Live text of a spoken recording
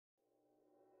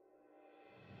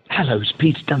Hello, it's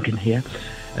Peter Duncan here,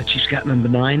 Chief Scout number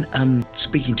 9. I'm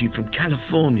speaking to you from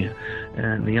California,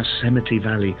 in the Yosemite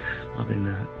Valley. I've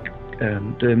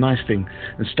been doing my thing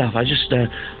and stuff. I just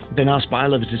been asked by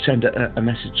Oliver to send a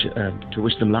message to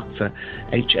wish them luck for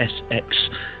HSX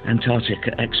Antarctic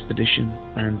Expedition,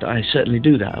 and I certainly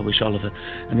do that. I wish Oliver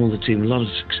and all the team a lot of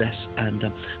success, and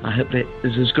I hope it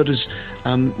is as good as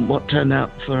what turned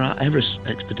out for our Everest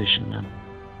expedition.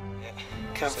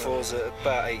 Camp 4's at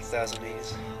about 8,000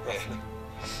 metres, roughly.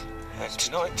 And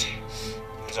tonight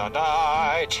is our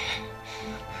night.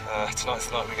 Tonight's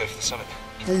the night we go for the summit.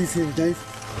 How are you feeling, Dave?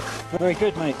 Very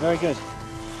good, mate, very good.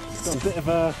 Got a bit of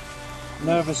a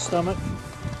nervous stomach.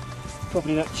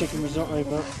 Probably that chicken risotto,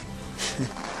 but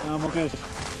I'm all good.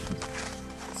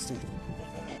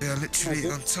 We are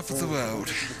literally on top of the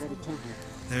world.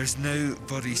 There is no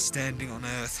body standing on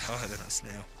Earth higher than us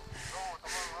now.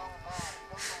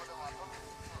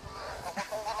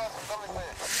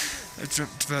 I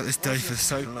dreamt about this day for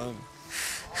so long.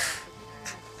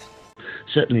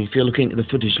 Certainly, if you're looking at the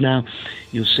footage now,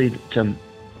 you'll see that some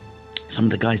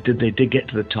of the guys did get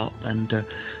to the top, and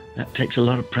that takes a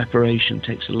lot of preparation,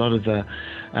 takes a lot of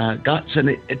guts, and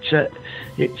it's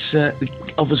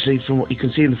obviously, from what you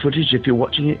can see in the footage, if you're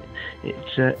watching it,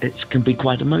 it can be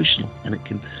quite emotional, and it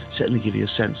can certainly give you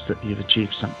a sense that you've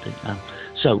achieved something.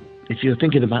 So if you're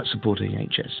thinking about supporting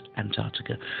HS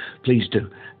Antarctica, please do.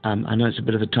 I know it's a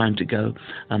bit of a time to go,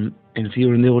 and if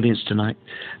you're in the audience tonight,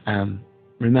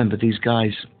 remember, these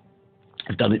guys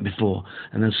have done it before,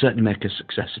 and they'll certainly make a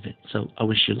success of it. So I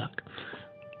wish you luck.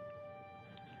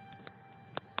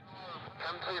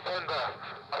 I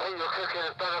think your cooking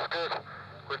has done us good.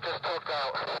 We've just topped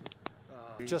out.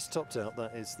 Just topped out.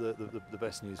 That is the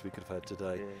best news we could have had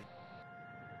today. Yeah.